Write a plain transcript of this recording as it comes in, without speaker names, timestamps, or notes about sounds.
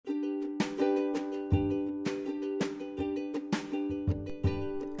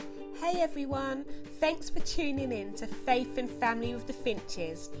everyone, thanks for tuning in to Faith and Family with the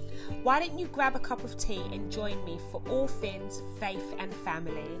Finches. Why don't you grab a cup of tea and join me for all things faith and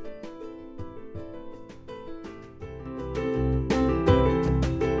family.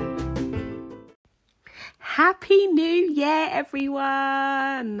 Happy New Year,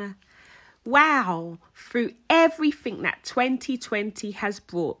 everyone! Wow, through everything that 2020 has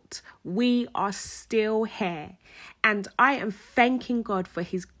brought, we are still here. And I am thanking God for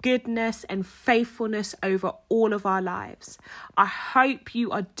his goodness and faithfulness over all of our lives. I hope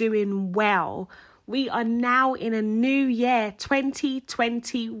you are doing well. We are now in a new year,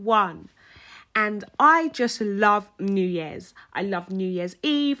 2021. And I just love New Year's. I love New Year's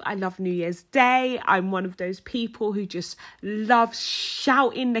Eve. I love New Year's Day. I'm one of those people who just loves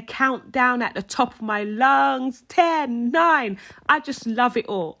shouting the countdown at the top of my lungs. 10, 9. I just love it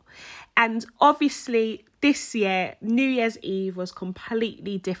all. And obviously this year, New Year's Eve was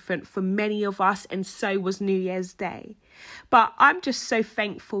completely different for many of us, and so was New Year's Day. But I'm just so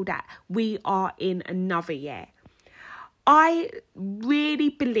thankful that we are in another year. I really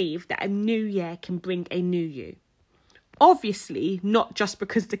believe that a new year can bring a new you. Obviously, not just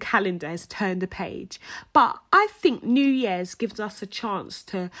because the calendar has turned a page, but I think New Year's gives us a chance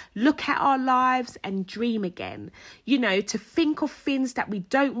to look at our lives and dream again. You know, to think of things that we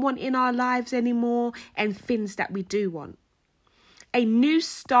don't want in our lives anymore and things that we do want. A new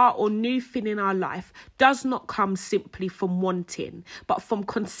start or new thing in our life does not come simply from wanting, but from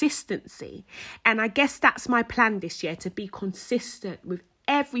consistency. And I guess that's my plan this year, to be consistent with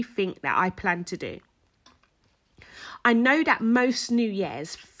everything that I plan to do. I know that most New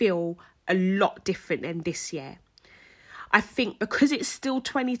Years feel a lot different than this year. I think because it's still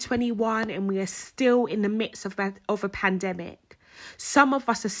 2021 and we are still in the midst of a pandemic, some of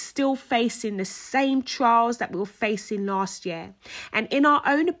us are still facing the same trials that we were facing last year. And in our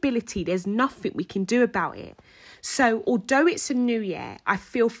own ability, there's nothing we can do about it. So although it's a new year, I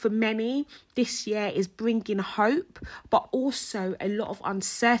feel for many, this year is bringing hope, but also a lot of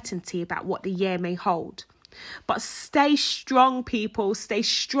uncertainty about what the year may hold. But stay strong, people. Stay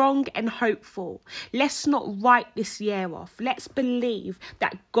strong and hopeful. Let's not write this year off. Let's believe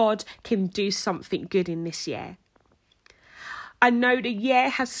that God can do something good in this year. I know the year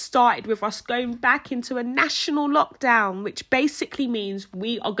has started with us going back into a national lockdown, which basically means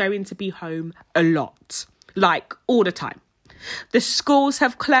we are going to be home a lot, like all the time. The schools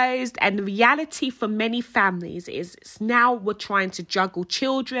have closed, and the reality for many families is now we're trying to juggle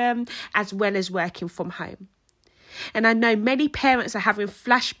children as well as working from home. And I know many parents are having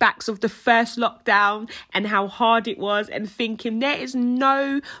flashbacks of the first lockdown and how hard it was, and thinking there is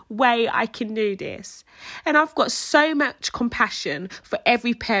no way I can do this. And I've got so much compassion for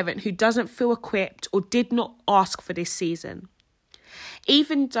every parent who doesn't feel equipped or did not ask for this season.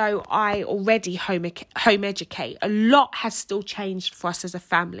 Even though I already home educate, a lot has still changed for us as a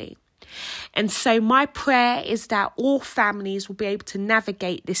family. And so my prayer is that all families will be able to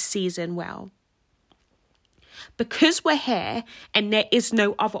navigate this season well. Because we're here and there is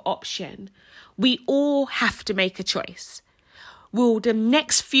no other option, we all have to make a choice. Will the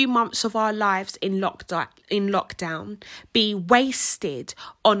next few months of our lives in lockdown be wasted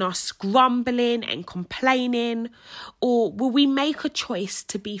on us grumbling and complaining? Or will we make a choice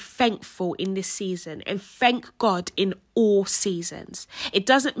to be thankful in this season and thank God in all seasons? It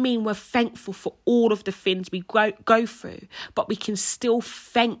doesn't mean we're thankful for all of the things we go through, but we can still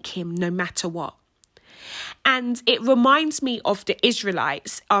thank him no matter what. And it reminds me of the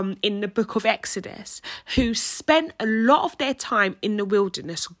Israelites in the book of Exodus, who spent a lot of their time in the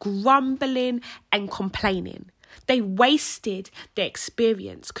wilderness grumbling and complaining. They wasted their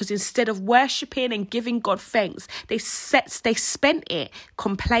experience because instead of worshipping and giving God thanks, they spent it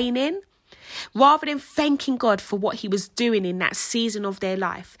complaining. Rather than thanking God for what he was doing in that season of their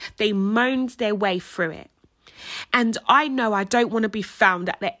life, they moaned their way through it. And I know I don't want to be found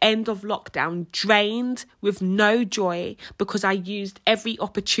at the end of lockdown drained with no joy because I used every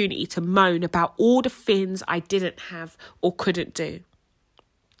opportunity to moan about all the things I didn't have or couldn't do.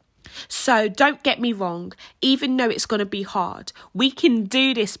 So don't get me wrong, even though it's going to be hard, we can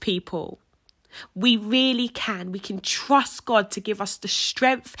do this, people. We really can. We can trust God to give us the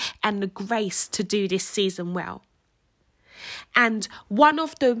strength and the grace to do this season well. And one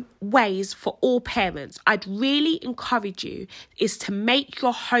of the ways for all parents I'd really encourage you is to make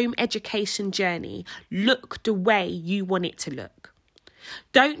your home education journey look the way you want it to look.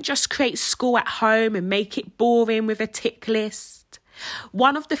 Don't just create school at home and make it boring with a tick list.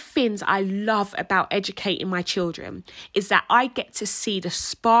 One of the things I love about educating my children is that I get to see the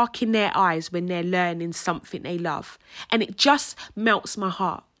spark in their eyes when they're learning something they love. And it just melts my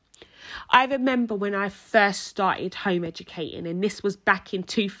heart. I remember when I first started home educating, and this was back in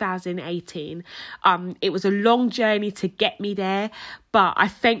 2018. It was a long journey to get me there, but I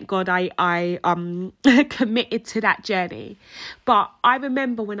thank God I committed to that journey. But I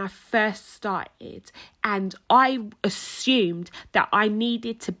remember when I first started, and I assumed that I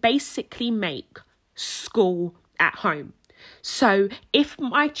needed to basically make school at home. So if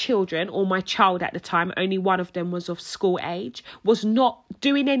my children, or my child at the time, only one of them was of school age, was not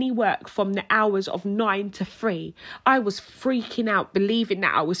doing any work from the hours of 9 to 3, I was freaking out, believing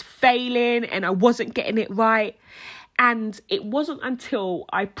that I was failing and I wasn't getting it right. And it wasn't until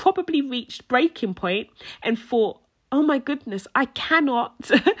I probably reached breaking point and thought, oh my goodness, I cannot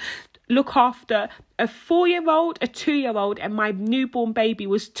look after a 4-year-old, a 2-year-old, and my newborn baby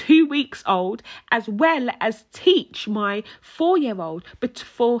was 2 weeks old, as well as teach my 4-year-old, but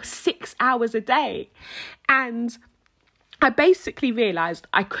for 6 hours a day. And I basically realised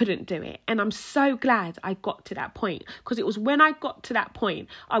I couldn't do it. And I'm so glad I got to that point, because it was when I got to that point,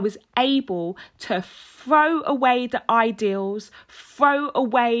 I was able to throw away the ideals, throw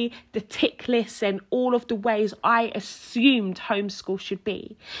away the tick lists and all of the ways I assumed homeschool should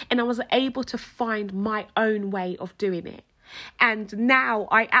be. And I was able to find my own way of doing it. And now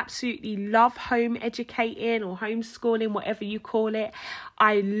I absolutely love home educating or homeschooling, whatever you call it.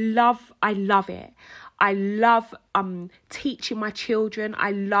 I love it. I love teaching my children. I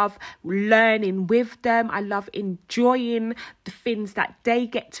love learning with them. I love enjoying the things that they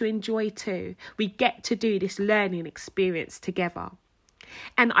get to enjoy too. We get to do this learning experience together.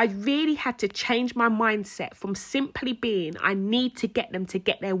 And I really had to change my mindset from simply being, I need to get them to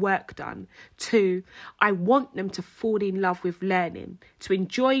get their work done, to I want them to fall in love with learning, to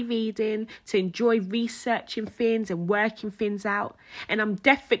enjoy reading, to enjoy researching things and working things out. And I'm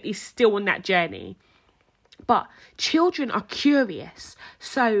definitely still on that journey. But children are curious,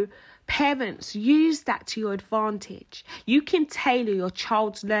 so parents, use that to your advantage. You can tailor your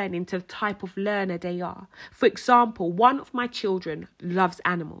child's learning to the type of learner they are. For example, one of my children loves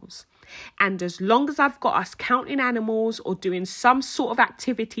animals. And as long as I've got us counting animals or doing some sort of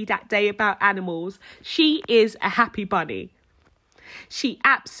activity that day about animals, she is a happy bunny. She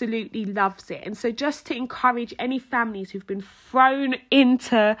absolutely loves it. And so just to encourage any families who've been thrown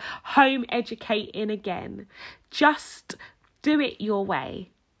into home educating again, just do it your way.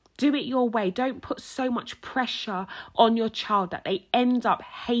 Do it your way. Don't put so much pressure on your child that they end up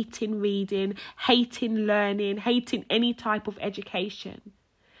hating reading, hating learning, hating any type of education.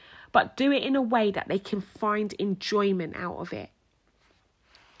 But do it in a way that they can find enjoyment out of it.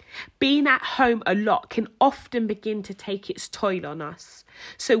 Being at home a lot can often begin to take its toll on us.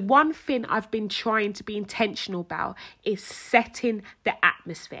 So one thing I've been trying to be intentional about is setting the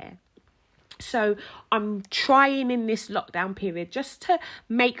atmosphere. So I'm trying in this lockdown period just to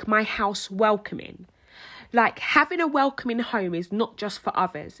make my house welcoming. Like, having a welcoming home is not just for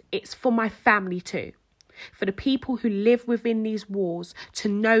others, it's for my family too. For the people who live within these walls to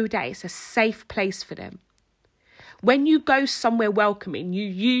know that it's a safe place for them. When you go somewhere welcoming, you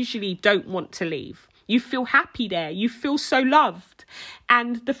usually don't want to leave. You feel happy there. You feel so loved.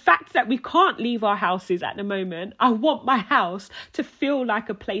 And the fact that we can't leave our houses at the moment, I want my house to feel like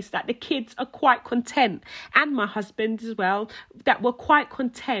a place that the kids are quite content, and my husband as well, that we're quite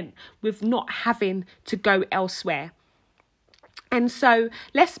content with not having to go elsewhere. And so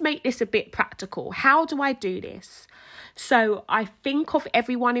let's make this a bit practical. How do I do this? So I think of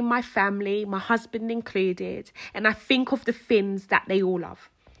everyone in my family, my husband included, and I think of the things that they all love,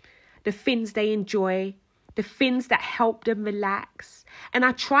 the things they enjoy, the things that help them relax. And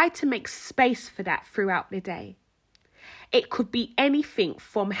I try to make space for that throughout the day. It could be anything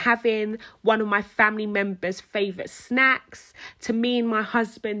from having one of my family members' favourite snacks to me and my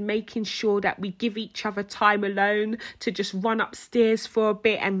husband making sure that we give each other time alone to just run upstairs for a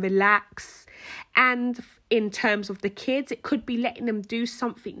bit and relax. And in terms of the kids, it could be letting them do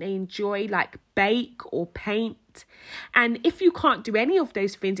something they enjoy, like bake or paint. And if you can't do any of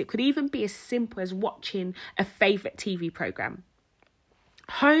those things, it could even be as simple as watching a favourite TV programme.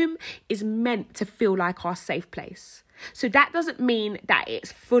 Home is meant to feel like our safe place. So that doesn't mean that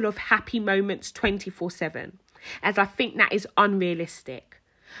it's full of happy moments 24/7, as I think that is unrealistic.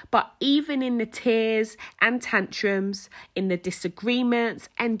 But even in the tears and tantrums, in the disagreements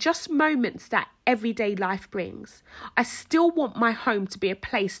and just moments that everyday life brings, I still want my home to be a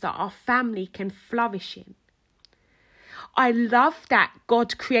place that our family can flourish in. I love that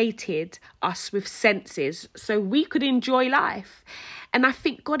God created us with senses so we could enjoy life. And I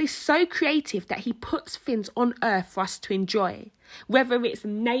think God is so creative that he puts things on earth for us to enjoy, whether it's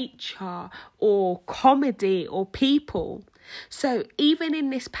nature or comedy or people. So even in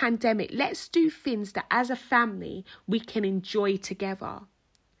this pandemic, let's do things that as a family we can enjoy together.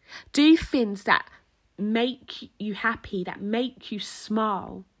 Do things that make you happy, that make you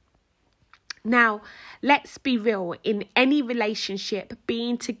smile. Now, let's be real, in any relationship,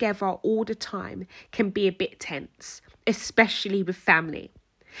 being together all the time can be a bit tense, especially with family.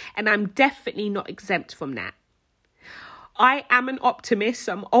 And I'm definitely not exempt from that. I am an optimist,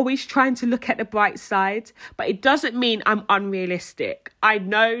 so I'm always trying to look at the bright side, but it doesn't mean I'm unrealistic. I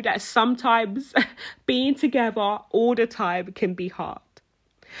know that sometimes being together all the time can be hard.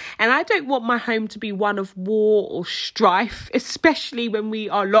 And I don't want my home to be one of war or strife, especially when we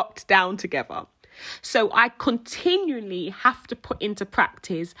are locked down together. So I continually have to put into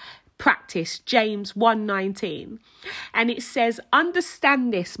practice James 1:19. And it says,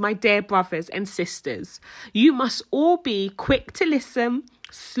 "Understand this, my dear brothers and sisters. You must all be quick to listen,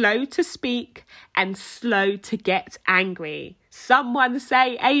 slow to speak, and slow to get angry." Someone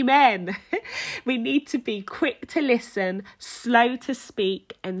say amen. We need to be quick to listen, slow to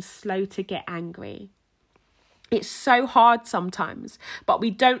speak, and slow to get angry. It's so hard sometimes, but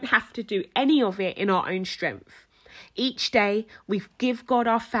we don't have to do any of it in our own strength. Each day, we give God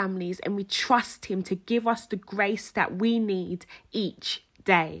our families and we trust Him to give us the grace that we need each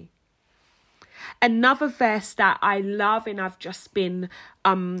day. Another verse that I love and I've just been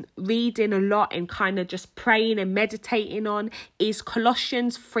reading a lot and kind of just praying and meditating on is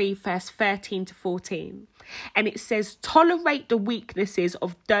Colossians 3 verse 13 to 14. And it says, "Tolerate the weaknesses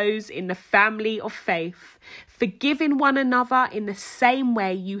of those in the family of faith, forgiving one another in the same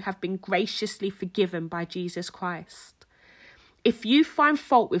way you have been graciously forgiven by Jesus Christ. If you find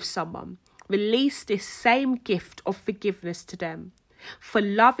fault with someone, release this same gift of forgiveness to them. For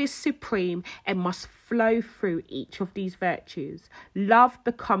love is supreme and must flow through each of these virtues. Love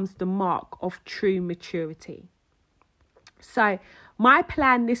becomes the mark of true maturity." So my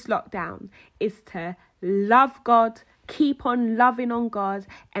plan this lockdown is to love God, keep on loving on God,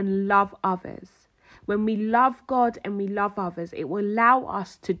 and love others. When we love God and we love others, it will allow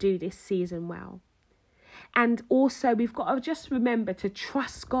us to do this season well. And also we've got to just remember to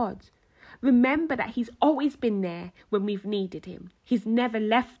trust God. Remember that He's always been there when we've needed Him. He's never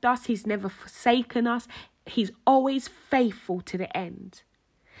left us. He's never forsaken us. He's always faithful to the end.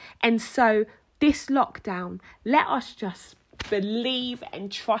 And so this lockdown, let us just believe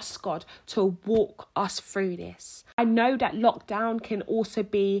and trust God to walk us through this. I know that lockdown can also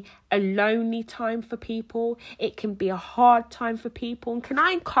be a lonely time for people. It can be a hard time for people. And can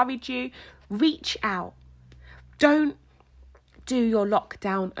I encourage you, reach out. Don't do your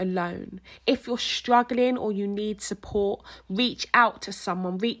lockdown alone. If you're struggling or you need support, reach out to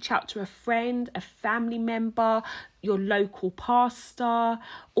someone. Reach out to a friend, a family member, your local pastor,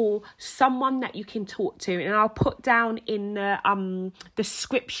 or someone that you can talk to. And I'll put down in the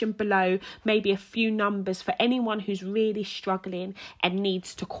description below maybe a few numbers for anyone who's really struggling and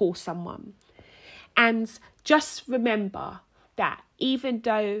needs to call someone. And just remember that even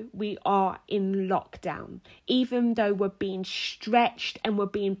though we are in lockdown, even though we're being stretched and we're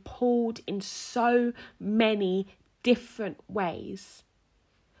being pulled in so many different ways,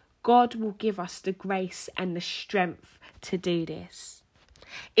 God will give us the grace and the strength to do this.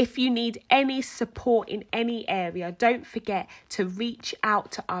 If you need any support in any area, don't forget to reach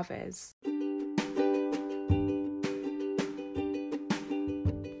out to others.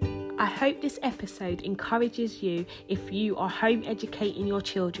 I hope this episode encourages you if you are home educating your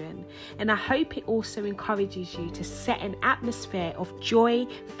children, and I hope it also encourages you to set an atmosphere of joy,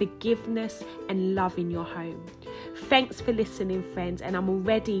 forgiveness and love in your home. Thanks for listening, friends, and I'm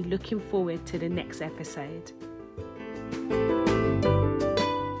already looking forward to the next episode.